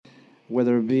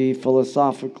whether it be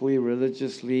philosophically,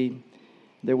 religiously.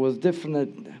 There was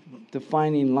different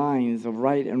defining lines of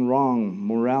right and wrong,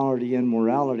 morality and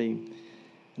morality.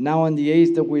 Now in the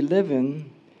age that we live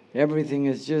in, everything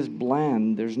is just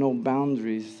bland. There's no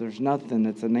boundaries. There's nothing.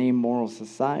 It's an amoral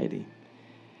society.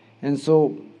 And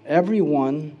so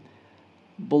everyone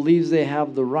believes they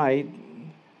have the right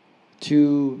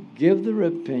to give their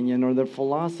opinion or their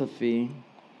philosophy.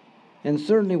 And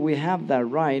certainly we have that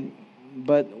right.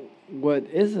 But what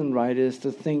isn't right is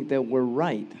to think that we're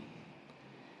right.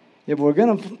 If we're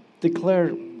going to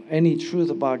declare any truth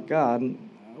about God,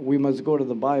 we must go to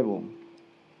the Bible.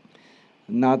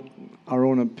 Not our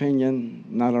own opinion,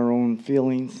 not our own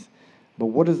feelings. But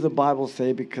what does the Bible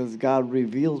say? Because God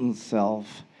revealed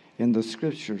himself in the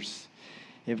Scriptures.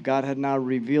 If God had not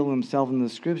revealed himself in the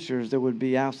Scriptures, there would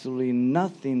be absolutely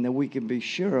nothing that we could be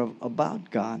sure of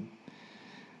about God.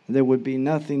 There would be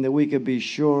nothing that we could be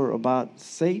sure about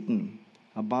Satan,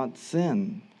 about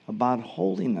sin, about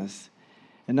holiness.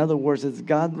 In other words, it's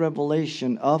God's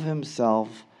revelation of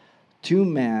himself to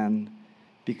man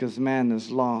because man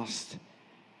is lost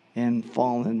and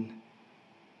fallen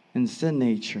in sin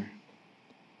nature.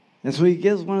 And so he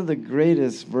gives one of the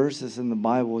greatest verses in the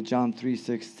Bible, John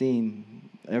 3:16.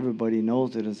 Everybody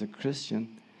knows it as a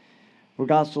Christian. For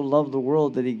God so loved the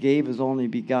world that he gave his only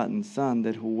begotten Son,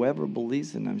 that whoever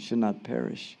believes in him should not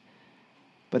perish,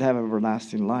 but have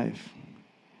everlasting life.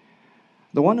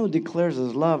 The one who declares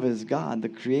his love is God, the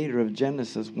creator of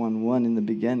Genesis 1:1. In the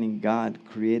beginning, God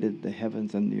created the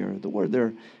heavens and the earth. The word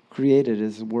there, created,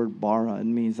 is the word bara. It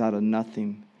means out of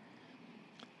nothing.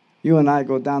 You and I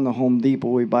go down to Home Depot,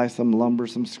 we buy some lumber,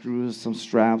 some screws, some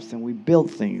straps, and we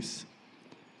build things.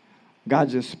 God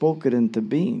just spoke it into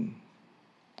being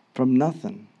from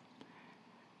nothing.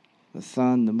 The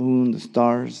sun, the moon, the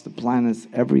stars, the planets,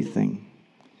 everything.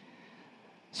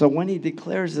 So when he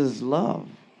declares his love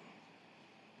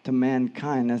to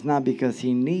mankind, it's not because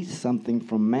he needs something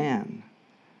from man,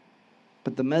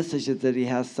 but the message is that he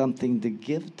has something to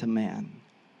give to man.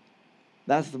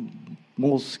 That's the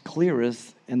most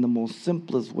clearest and the most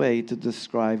simplest way to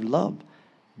describe love.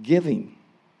 Giving.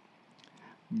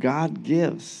 God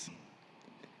gives.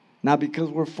 Now, because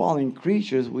we're fallen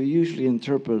creatures, we usually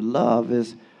interpret love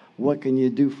as, what can you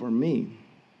do for me?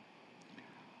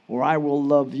 Or I will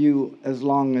love you as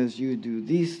long as you do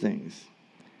these things.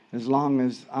 As long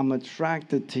as I'm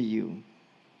attracted to you.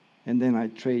 And then I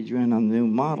trade you in on a new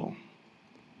model.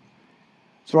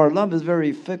 So our love is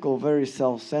very fickle, very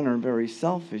self-centered, very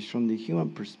selfish from the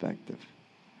human perspective.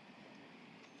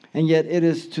 And yet it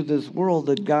is to this world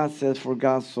that God says, for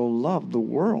God so loved the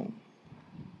world.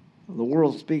 The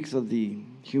world speaks of the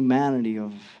humanity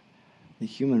of the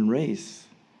human race.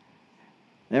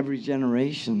 Every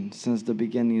generation since the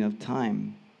beginning of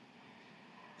time.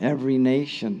 Every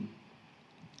nation.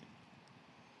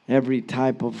 Every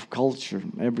type of culture.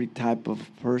 Every type of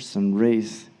person,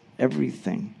 race,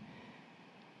 everything.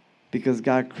 Because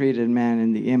God created man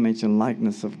in the image and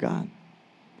likeness of God.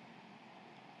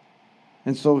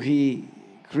 And so he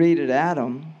created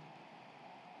Adam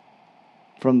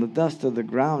from the dust of the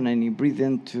ground, and he breathed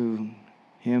into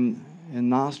him in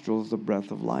nostrils the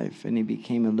breath of life, and he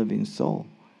became a living soul.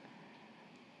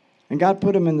 And God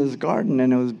put him in this garden,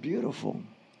 and it was beautiful.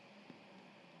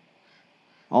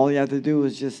 All he had to do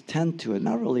was just tend to it,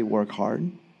 not really work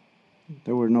hard.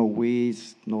 There were no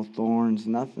weeds, no thorns,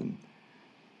 nothing.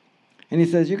 And he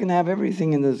says, you can have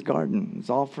everything in this garden. It's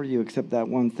all for you except that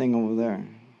one thing over there.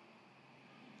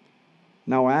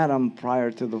 Now Adam,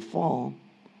 prior to the fall,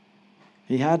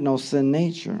 he had no sin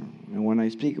nature. And when I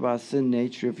speak about sin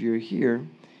nature, if you're here,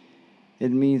 it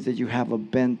means that you have a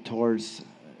bent towards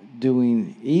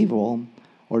doing evil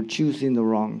or choosing the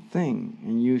wrong thing.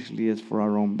 And usually it's for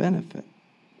our own benefit.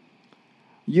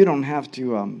 You don't have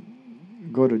to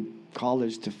go to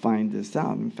college to find this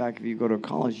out. In fact, if you go to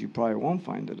college, you probably won't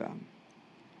find it out.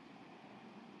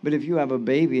 But if you have a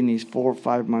baby and he's 4 or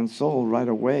 5 months old, right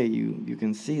away you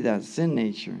can see that sin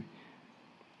nature.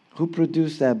 Who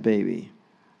produced that baby?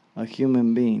 A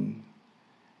human being.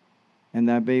 And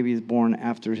that baby is born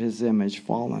after his image,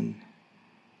 fallen.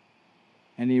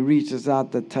 And he reaches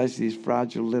out to touch these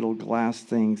fragile little glass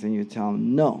things, and you tell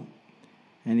him no.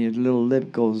 And his little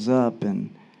lip goes up,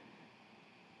 and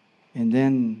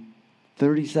then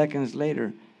 30 seconds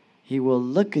later, he will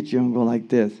look at you and go like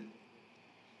this.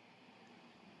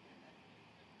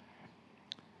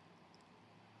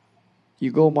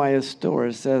 You go by a store,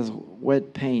 it says,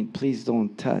 wet paint, please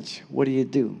don't touch. What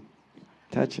do?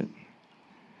 Touch it.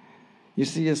 You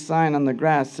see a sign on the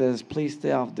grass says, please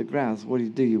stay off the grass.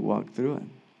 What do? You walk through it.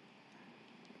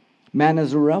 Man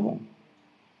is a rebel.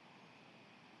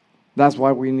 That's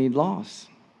why we need laws.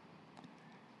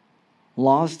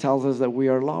 Laws tells us that we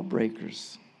are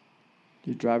lawbreakers.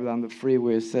 You drive down the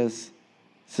freeway, it says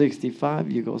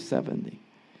 65, you go 70.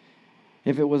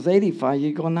 If it was 85,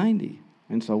 you go 90,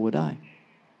 and so would I.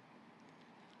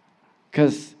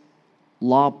 Because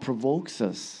law provokes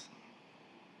us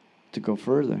to go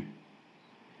further.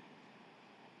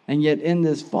 And yet in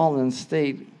this fallen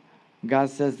state, God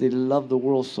says that He loved the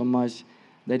world so much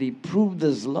that He proved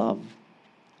His love.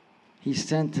 He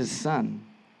sent His Son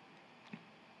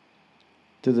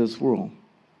to this world.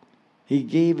 He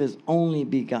gave His only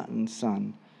begotten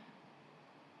Son.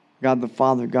 God the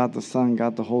Father, God the Son,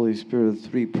 God the Holy Spirit, the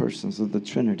three persons of the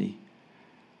Trinity.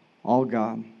 All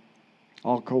God,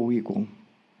 all co-equal.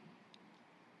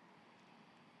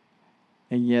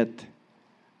 And yet,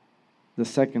 the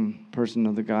second person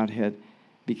of the Godhead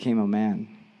became a man.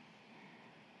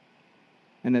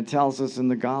 And it tells us in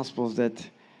the Gospels that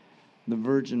the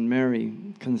Virgin Mary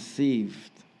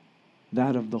conceived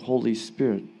that of the Holy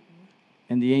Spirit.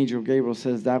 And the angel Gabriel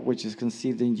says, that which is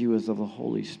conceived in you is of the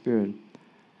Holy Spirit.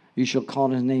 You shall call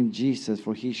His name Jesus,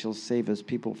 for He shall save His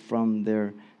people from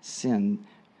their sin.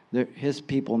 His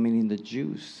people, meaning the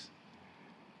Jews.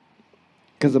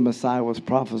 Because the Messiah was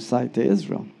prophesied to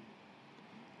Israel.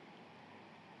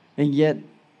 And yet,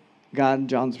 God in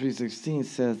John 3:16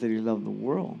 says that He loved the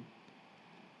world.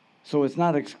 So it's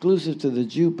not exclusive to the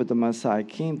Jew, but the Messiah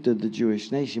came to the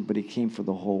Jewish nation, but He came for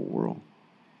the whole world.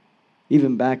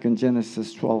 Even back in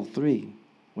Genesis 12:3,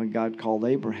 when God called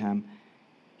Abraham,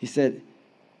 He said,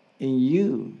 in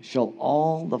you shall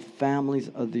all the families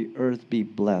of the earth be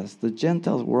blessed. The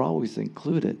Gentiles were always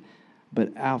included,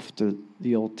 but after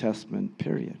the Old Testament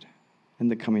period, in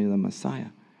the coming of the Messiah.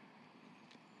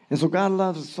 And so God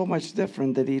loves us so much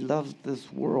different that He loves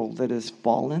this world that is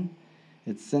fallen,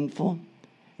 it's sinful,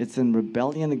 it's in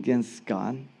rebellion against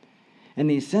God. And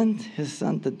He sent His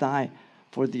Son to die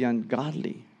for the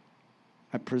ungodly.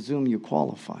 I presume you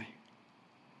qualify.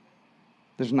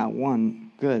 There's not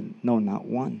one good. No, not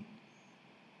one.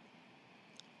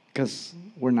 Because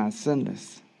we're not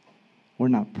sinless. We're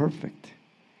not perfect.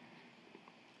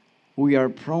 We are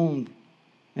prone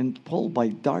and pulled by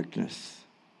darkness.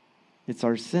 It's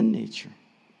our sin nature.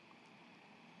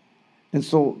 And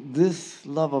so this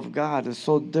love of God is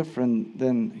so different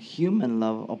than human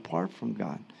love apart from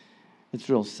God. It's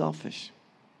real selfish.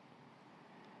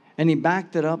 And He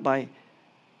backed it up by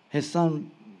His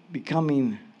Son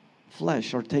becoming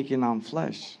flesh or taking on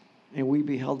flesh. And we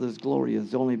beheld His glory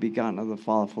as the only begotten of the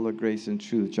Father, full of grace and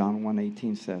truth, John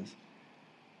 1:18 says.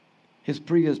 His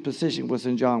previous position was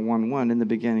in John 1:1. In the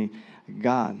beginning,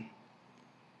 God,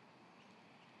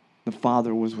 the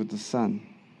Father, was with the Son.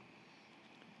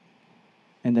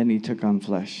 And then He took on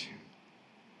flesh.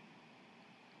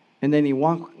 And then He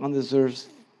walked on this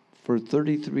earth for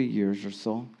 33 years or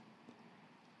so.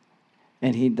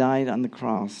 And He died on the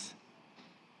cross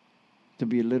to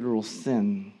be a literal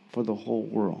sin for the whole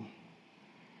world.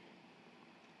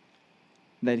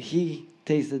 That He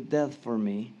tasted death for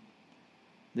me,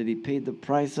 that He paid the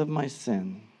price of my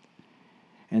sin.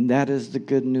 And that is the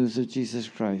good news of Jesus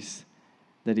Christ,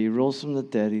 that He rose from the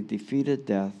dead, He defeated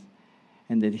death,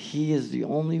 and that He is the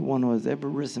only one who has ever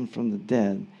risen from the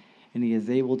dead, and He is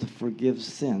able to forgive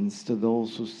sins to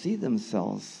those who see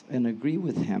themselves and agree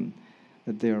with Him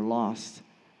that they are lost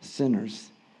sinners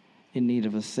in need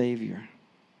of a Savior.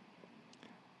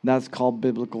 That's called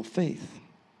biblical faith.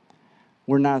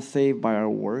 We're not saved by our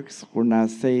works. We're not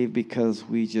saved because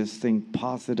we just think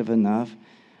positive enough.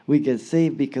 We get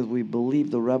saved because we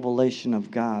believe the revelation of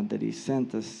God, that He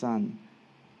sent His Son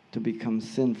to become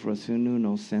sin for us who knew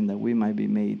no sin, that we might be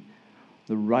made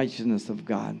the righteousness of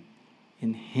God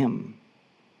in Him,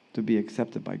 to be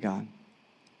accepted by God.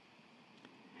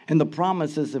 And the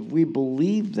promise is, if we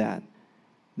believe that,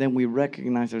 then we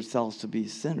recognize ourselves to be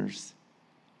sinners,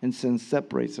 and sin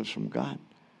separates us from God.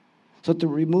 So to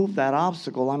remove that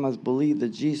obstacle, I must believe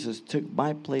that Jesus took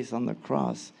my place on the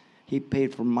cross. He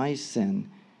paid for my sin.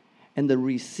 And the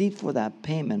receipt for that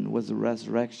payment was the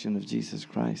resurrection of Jesus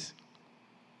Christ.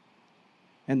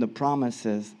 And the promise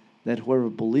is that whoever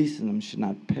believes in Him should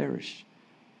not perish,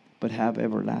 but have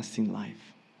everlasting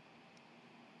life.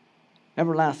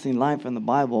 Everlasting life in the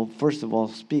Bible, first of all,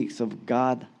 speaks of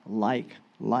God-like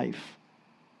life.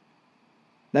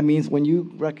 That means when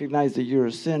you recognize that you're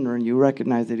a sinner and you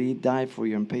recognize that He died for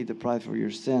you and paid the price for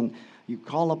your sin, you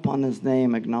call upon His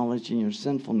name, acknowledging your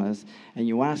sinfulness, and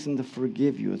you ask Him to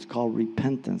forgive you. It's called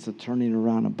repentance, a turning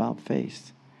around about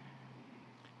face.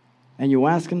 And you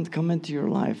ask Him to come into your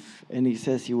life, and He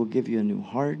says He will give you a new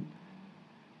heart,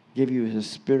 give you His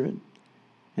Spirit,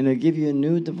 And He'll give you a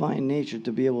new divine nature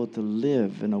to be able to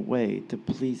live in a way to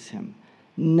please Him.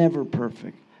 Never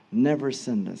perfect, never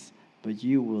sinless, but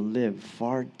you will live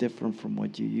far different from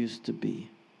what you used to be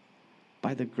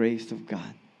by the grace of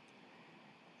God.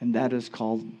 And that is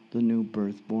called the new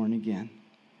birth, born again.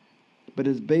 But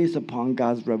it's based upon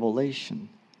God's revelation,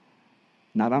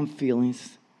 not on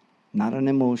feelings, not on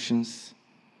emotions,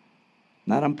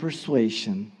 not on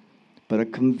persuasion, but a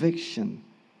conviction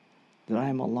that I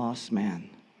am a lost man,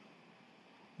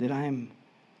 that I am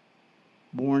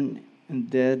born and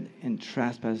dead in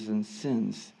trespasses and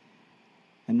sins,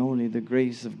 and only the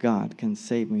grace of God can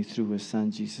save me through His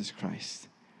Son, Jesus Christ.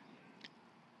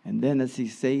 And then as He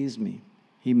saves me,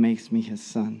 He makes me His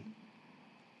son.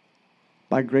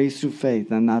 By grace through faith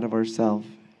and not of ourselves.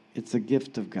 It's a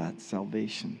gift of God,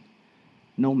 salvation.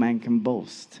 No man can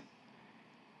boast.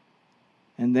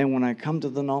 And then when I come to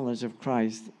the knowledge of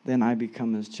Christ, then I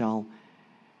become His child.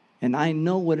 And I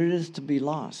know what it is to be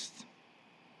lost.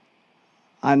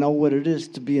 I know what it is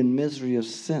to be in misery of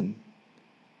sin.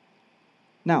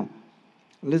 Now,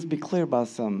 let's be clear about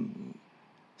something.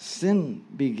 Sin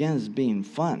begins being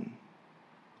fun.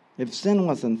 If sin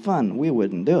wasn't fun, we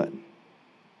wouldn't do it.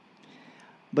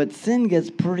 But sin gets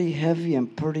pretty heavy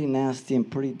and pretty nasty and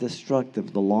pretty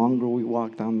destructive the longer we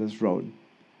walk down this road.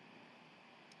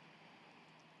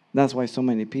 That's why so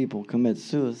many people commit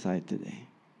suicide today.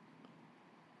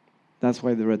 That's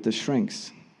why they're at the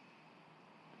shrinks.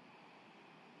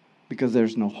 Because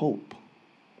there's no hope.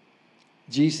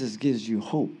 Jesus gives you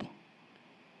hope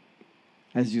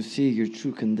as you see your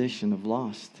true condition of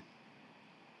lost.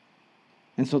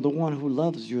 And so the one who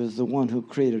loves you is the one who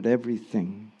created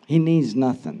everything. He needs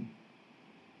nothing.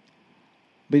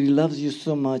 But He loves you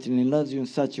so much, and He loves you in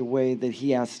such a way that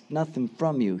He asks nothing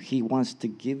from you. He wants to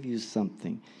give you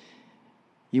something.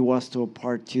 He wants to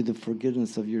impart to you the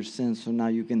forgiveness of your sins, so now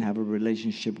you can have a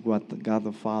relationship with God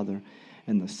the Father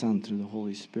and the Son through the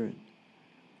Holy Spirit.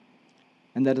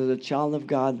 And that as a child of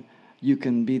God, you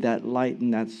can be that light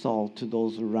and that salt to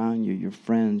those around you, your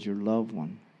friends, your loved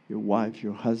one, your wife,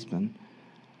 your husband,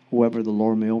 whoever the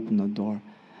Lord may open the door.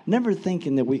 Never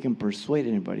thinking that we can persuade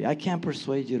anybody. I can't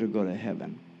persuade you to go to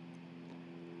heaven.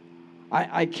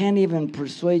 I can't even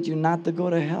persuade you not to go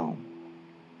to hell.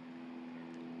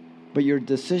 But your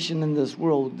decision in this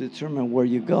world will determine where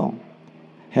you go,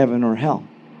 heaven or hell.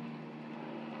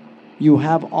 You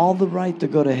have all the right to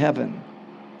go to heaven,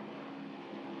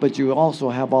 but you also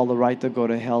have all the right to go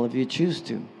to hell if you choose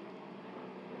to.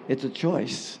 It's a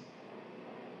choice.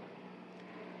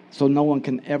 So no one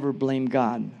can ever blame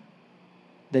God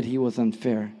that He was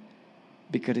unfair,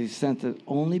 because He sent His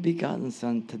only begotten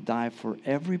Son to die for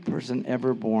every person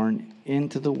ever born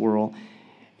into the world.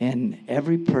 And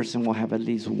every person will have at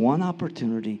least one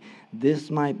opportunity. This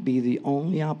might be the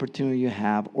only opportunity you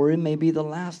have, or it may be the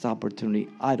last opportunity.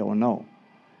 I don't know.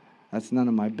 That's none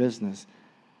of my business.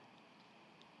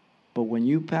 But when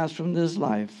you pass from this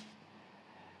life,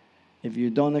 if you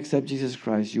don't accept Jesus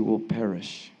Christ, you will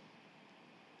perish.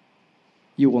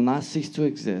 You will not cease to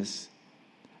exist.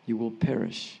 You will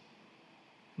perish.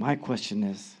 My question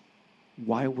is,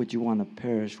 why would you want to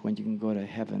perish when you can go to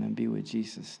heaven and be with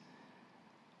Jesus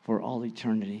for all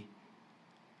eternity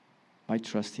by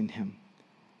trusting Him?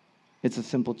 It's a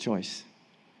simple choice.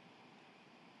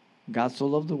 God so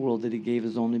loved the world that He gave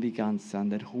His only begotten Son,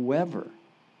 that whoever,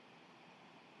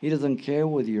 He doesn't care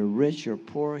whether you're rich or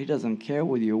poor, He doesn't care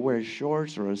whether you wear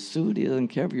shorts or a suit, He doesn't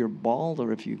care if you're bald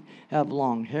or if you have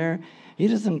long hair, He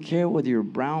doesn't care whether you're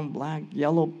brown, black,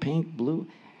 yellow, pink, blue.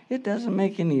 It doesn't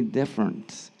make any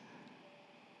difference.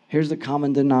 Here's the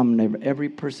common denominator. Every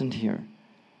person here,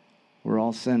 we're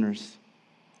all sinners.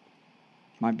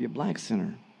 Might be a black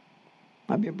sinner.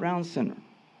 Might be a brown sinner.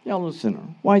 Yellow sinner.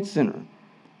 White sinner.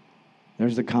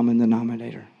 There's the common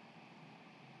denominator.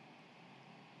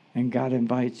 And God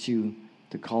invites you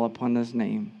to call upon His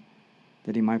name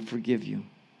that He might forgive you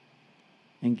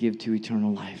and give to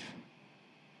eternal life.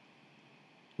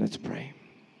 Let's pray.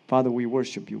 Father, we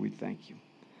worship You. We thank You.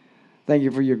 Thank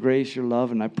You for Your grace, Your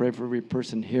love, and I pray for every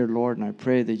person here, Lord, and I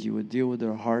pray that You would deal with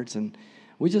their hearts, and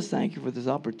we just thank You for this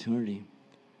opportunity.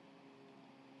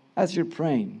 As you're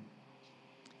praying,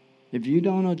 if you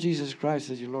don't know Jesus Christ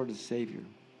as your Lord and Savior,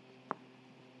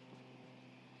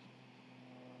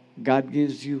 God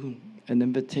gives you an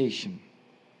invitation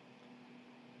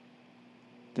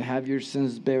to have your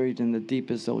sins buried in the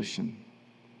deepest ocean,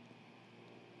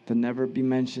 to never be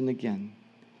mentioned again,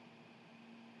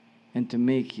 and to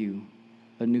make you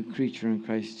a new creature in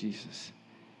Christ Jesus,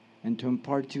 and to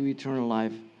impart to you eternal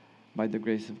life by the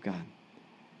grace of God.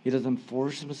 He doesn't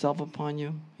force Himself upon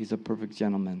you. He's a perfect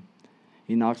gentleman.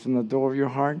 He knocks on the door of your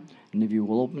heart, and if you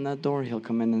will open that door, he'll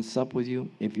come in and sup with you.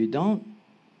 If you don't,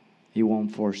 he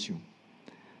won't force you.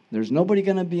 There's nobody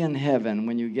going to be in heaven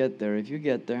when you get there. If you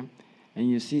get there and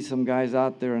you see some guys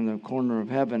out there in the corner of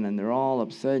heaven and they're all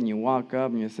upset, and you walk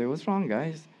up and you say, "What's wrong,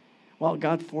 guys?" "Well,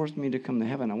 God forced me to come to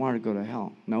heaven. I wanted to go to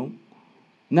hell." No,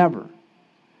 never.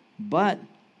 But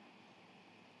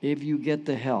if you get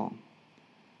to hell,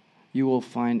 you will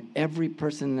find every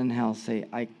person in hell say,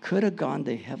 "I could have gone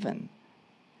to heaven,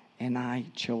 and I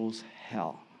chose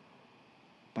hell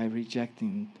by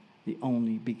rejecting the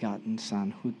only begotten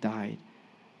Son who died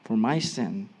for my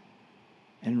sin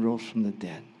and rose from the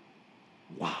dead."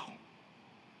 Wow.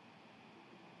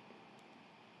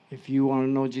 If you want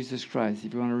to know Jesus Christ,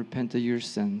 if you want to repent of your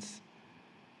sins,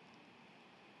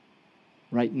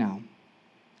 right now,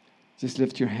 just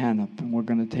lift your hand up and we're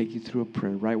going to take you through a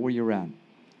prayer right where you're at.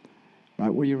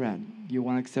 Right where you're at. You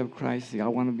want to accept Christ? I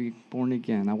want to be born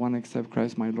again. I want to accept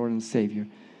Christ, my Lord and Savior.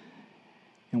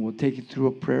 And we'll take you through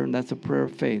a prayer, and that's a prayer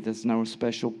of faith. It's not a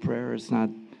special prayer. It's not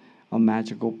a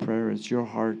magical prayer. It's your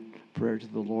heart prayer to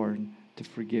the Lord to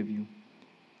forgive you.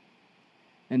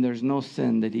 And there's no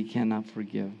sin that he cannot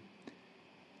forgive.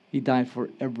 He died for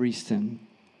every sin.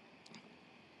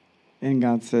 And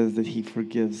God says that he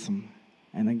forgives them.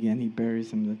 And again, he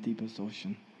buries them in the deepest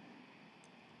ocean.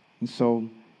 And so,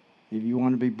 if you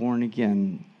want to be born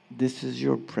again, this is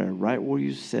your prayer, right where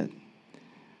you sit.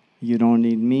 You don't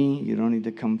need me. You don't need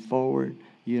to come forward.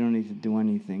 You don't need to do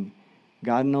anything.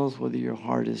 God knows whether your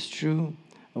heart is true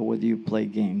or whether you play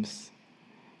games.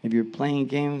 If you're playing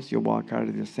games, you'll walk out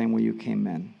of the same way you came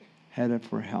in, headed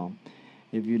for hell.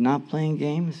 If you're not playing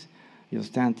games, you'll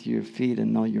stand to your feet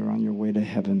and know you're on your way to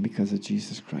heaven because of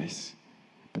Jesus Christ.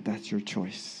 But that's your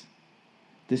choice.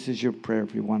 This is your prayer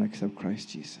if you want to accept Christ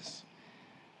Jesus.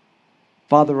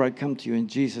 Father, I come to you in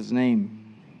Jesus'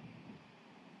 name.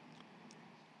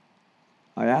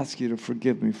 I ask you to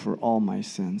forgive me for all my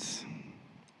sins.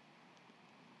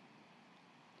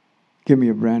 Give me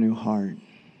a brand new heart.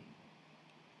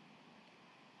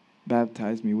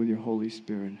 Baptize me with your Holy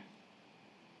Spirit.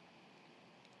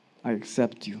 I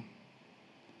accept you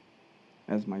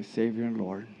as my Savior and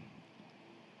Lord.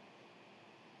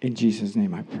 In Jesus'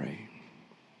 name I pray.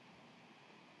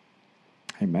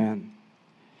 Amen.